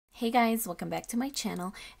Hey guys, welcome back to my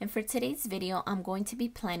channel, and for today's video I'm going to be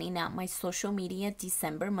planning out my social media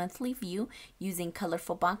December monthly view using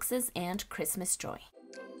colorful boxes and Christmas joy.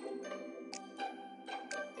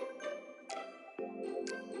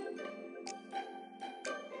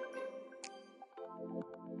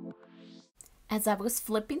 As I was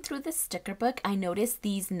flipping through the sticker book, I noticed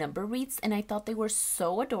these number wreaths and I thought they were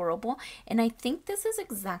so adorable, and I think this is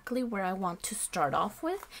exactly where I want to start off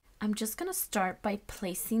with. I'm just gonna start by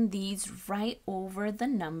placing these right over the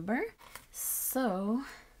number. So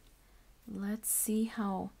let's see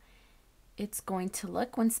how it's going to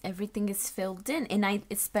look once everything is filled in. And I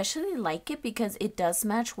especially like it because it does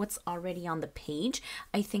match what's already on the page.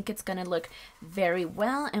 I think it's gonna look very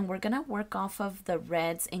well, and we're gonna work off of the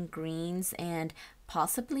reds and greens and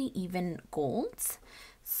possibly even golds.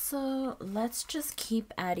 So let's just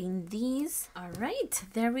keep adding these. All right,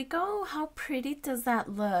 there we go. How pretty does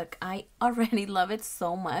that look? I already love it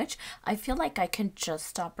so much. I feel like I can just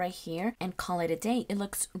stop right here and call it a day. It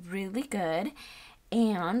looks really good.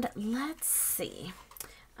 And let's see.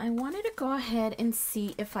 I wanted to go ahead and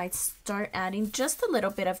see if I start adding just a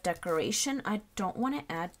little bit of decoration. I don't want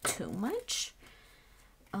to add too much.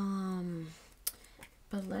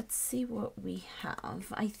 But let's see what we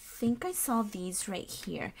have. I think I saw these right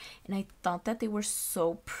here and I thought that they were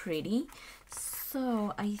so pretty.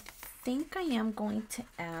 So I think I am going to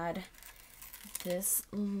add this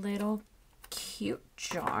little cute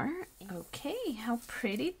jar. Okay, how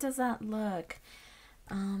pretty does that look?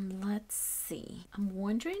 Let's see. I'm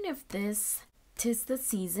wondering if this "'Tis the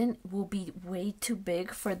Season" will be way too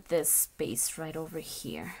big for this space right over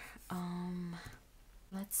here.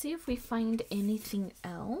 Let's see if we find anything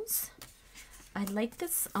else. I like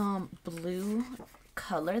this blue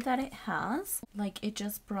color that it has. Like, it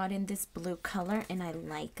just brought in this blue color and I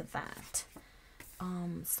like that.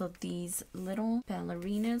 So these little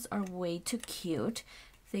ballerinas are way too cute.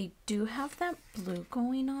 They do have that blue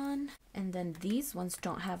going on, and then these ones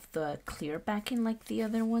don't have the clear backing like the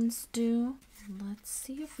other ones do. Let's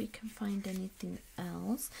see if we can find anything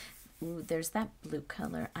else. Ooh, there's that blue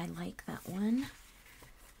color. I like that one.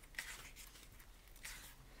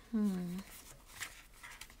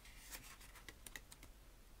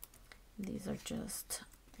 These are just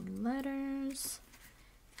letters.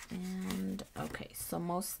 And okay, so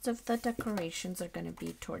most of the decorations are going to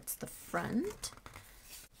be towards the front.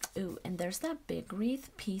 Ooh, and there's that big wreath,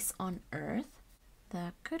 "Peace on Earth."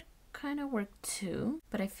 That could kind of work too,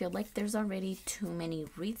 but I feel like there's already too many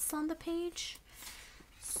wreaths on the page.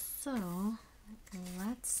 So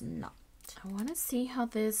let's not. I want to see how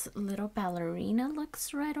this little ballerina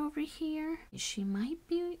looks right over here. She might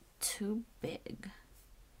be too big,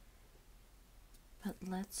 but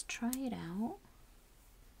let's try it out.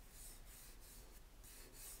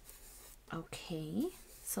 Okay,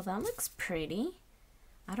 so that looks pretty.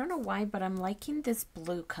 I don't know why, but I'm liking this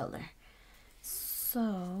blue color.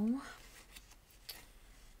 So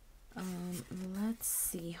let's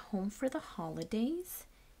see. Home for the Holidays.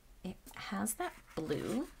 It has that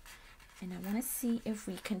blue. And I want to see if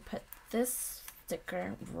we can put this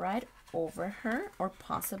sticker right over her, or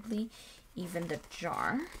possibly even the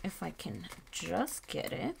jar, if I can just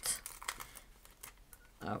get it.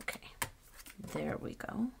 Okay, there we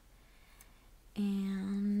go.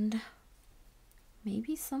 And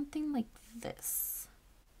maybe something like this.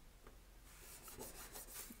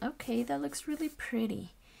 Okay, that looks really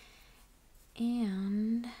pretty.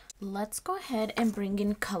 And let's go ahead and bring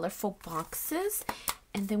in colorful boxes,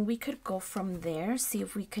 and then we could go from there, see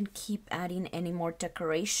if we can keep adding any more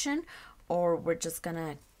decoration, or we're just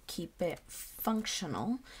gonna keep it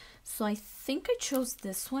functional. So I think I chose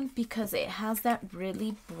this one because it has that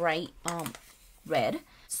really bright red.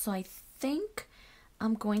 So I think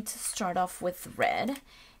I'm going to start off with red,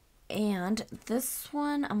 and this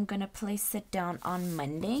one I'm gonna place it down on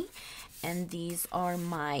Monday, and these are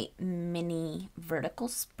my mini vertical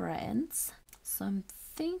spreads. So I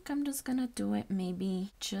think I'm just gonna do it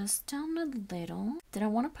maybe just down a little. Did I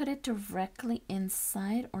want to put it directly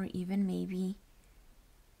inside, or even maybe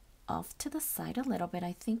off to the side a little bit?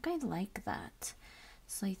 I think I like that,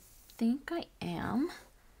 so I think I am.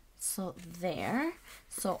 So there.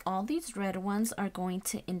 So all these red ones are going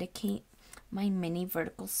to indicate my mini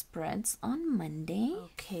vertical spreads on Monday.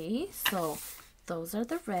 Okay, so those are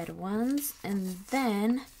the red ones. And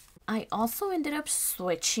then I also ended up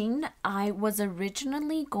switching. I was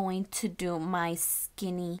originally going to do my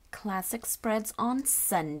skinny classic spreads on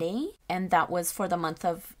Sunday, and that was for the month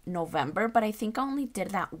of November, but I think I only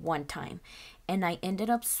did that one time, and I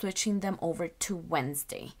ended up switching them over to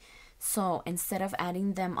Wednesday. So instead of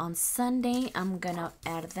adding them on Sunday, I'm gonna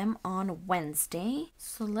add them on Wednesday.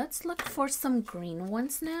 So let's look for some green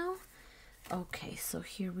ones now. Okay, so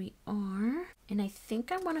here we are. And I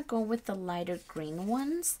think I wanna go with the lighter green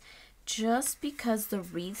ones just because the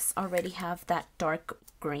wreaths already have that dark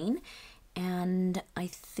green. And I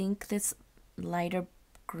think this lighter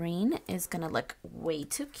green is gonna look way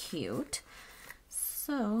too cute.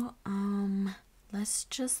 So, let's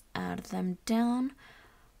just add them down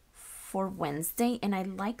for Wednesday. And I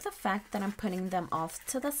like the fact that I'm putting them off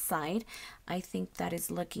to the side. I think that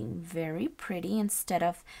is looking very pretty instead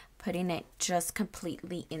of putting it just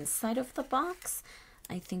completely inside of the box.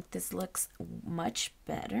 I think this looks much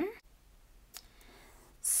better.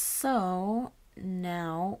 So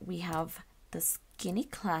now we have the Skinny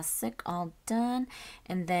Classic all done,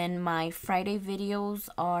 and then my Friday videos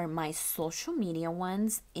are my social media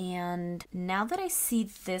ones. And now that I see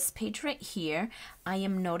this page right here, I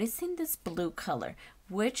am noticing this blue color,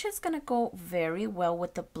 which is gonna go very well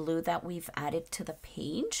with the blue that we've added to the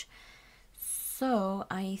page. So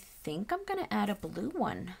I think I'm gonna add a blue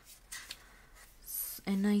one,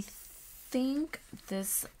 and I think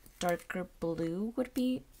this darker blue would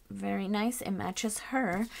be very nice. It matches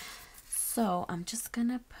her. So I'm just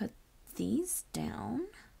gonna put these down,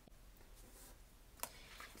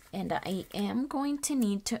 and I am going to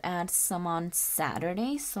need to add some on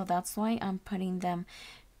Saturday, so that's why I'm putting them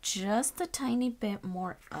just a tiny bit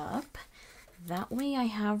more up. That way I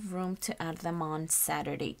have room to add them on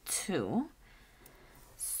Saturday too.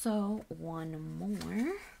 So one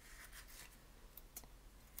more.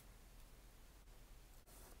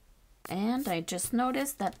 And I just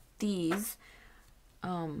noticed that these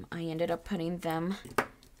I ended up putting them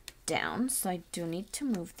down, so I do need to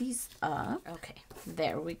move these up. Okay,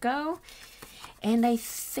 there we go. And I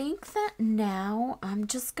think that now I'm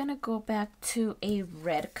just gonna go back to a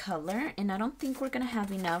red color, and I don't think we're gonna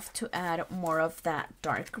have enough to add more of that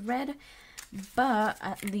dark red, but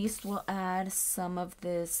at least we'll add some of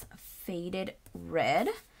this faded red.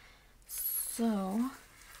 So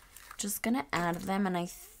just gonna add them, and I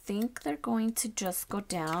think they're going to just go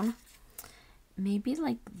down maybe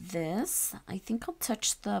like this. I think I'll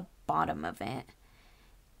touch the bottom of it,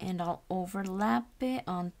 and I'll overlap it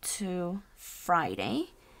onto Friday.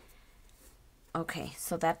 Okay,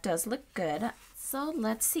 so that does look good. So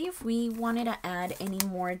let's see if we wanted to add any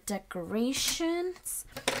more decorations.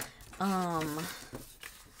 I'm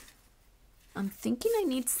thinking I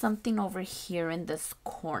need something over here in this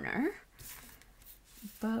corner,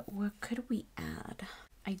 but what could we add?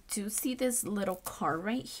 I do see this little car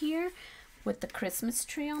right here with the Christmas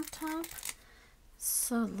tree on top.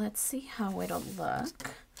 So let's see how it'll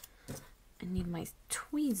look. I need my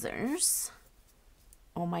tweezers.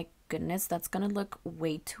 Oh my goodness, that's gonna look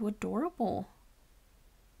way too adorable.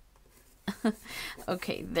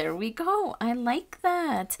 Okay, there we go. I like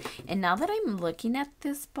that. And now that I'm looking at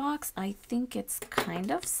this box, I think it's kind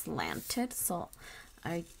of slanted, so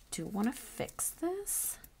I do want to fix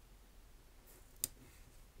this.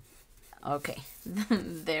 Okay,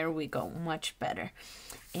 there we go, much better.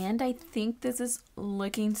 And I think this is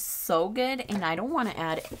looking so good, and I don't want to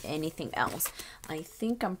add anything else. I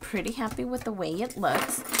think I'm pretty happy with the way it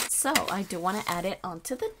looks. So I do want to add it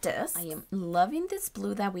onto the disc. I am loving this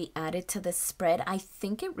blue that we added to the spread. I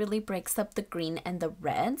think it really breaks up the green and the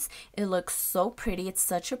reds. It looks so pretty. It's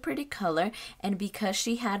such a pretty color. And because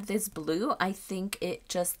she had this blue, I think it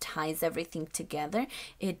just ties everything together.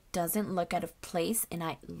 It doesn't look out of place, and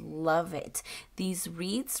I love it. These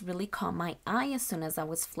wreaths really caught my eye as soon as I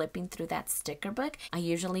was flipping through that sticker book. I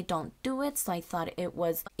usually don't do it, so I thought it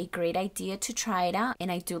was a great idea to try it out,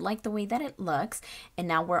 and I do like the way that it looks. And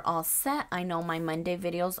now we're all set. I know my Monday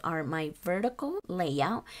videos are my vertical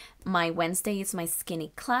layout, my Wednesday is my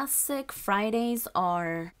Skinny Classic, Fridays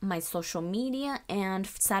are my social media, and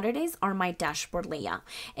Saturdays are my dashboard layout.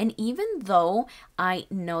 And even though I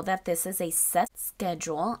know that this is a set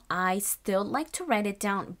schedule, I still like to write it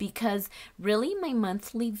down because really my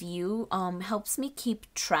monthly view helps me keep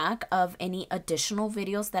track of any additional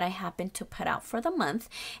videos that I happen to put out for the month.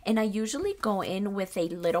 And I usually go in with a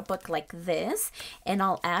little book like this, and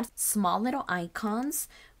I'll add small little icons,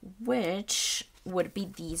 which would be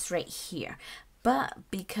these right here. But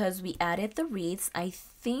because we added the wreaths, I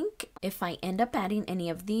think if I end up adding any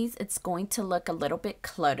of these, it's going to look a little bit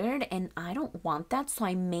cluttered, and I don't want that. So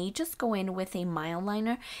I may just go in with a mile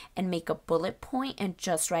liner and make a bullet point and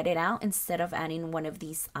just write it out instead of adding one of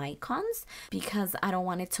these icons, because I don't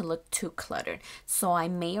want it to look too cluttered. So I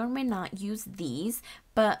may or may not use these,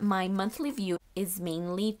 but my monthly view is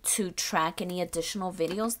mainly to track any additional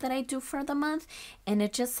videos that I do for the month, and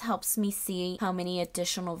it just helps me see how many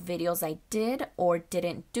additional videos I did or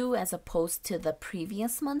didn't do as opposed to the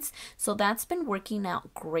previous months. So that's been working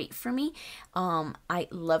out great for me. I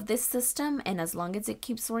love this system, and as long as it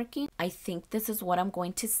keeps working, I think this is what I'm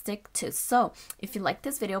going to stick to. So if you like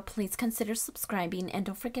this video, please consider subscribing, and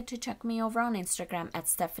don't forget to check me over on Instagram at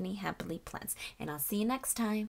stephanyhappilyplans, and I'll see you next time.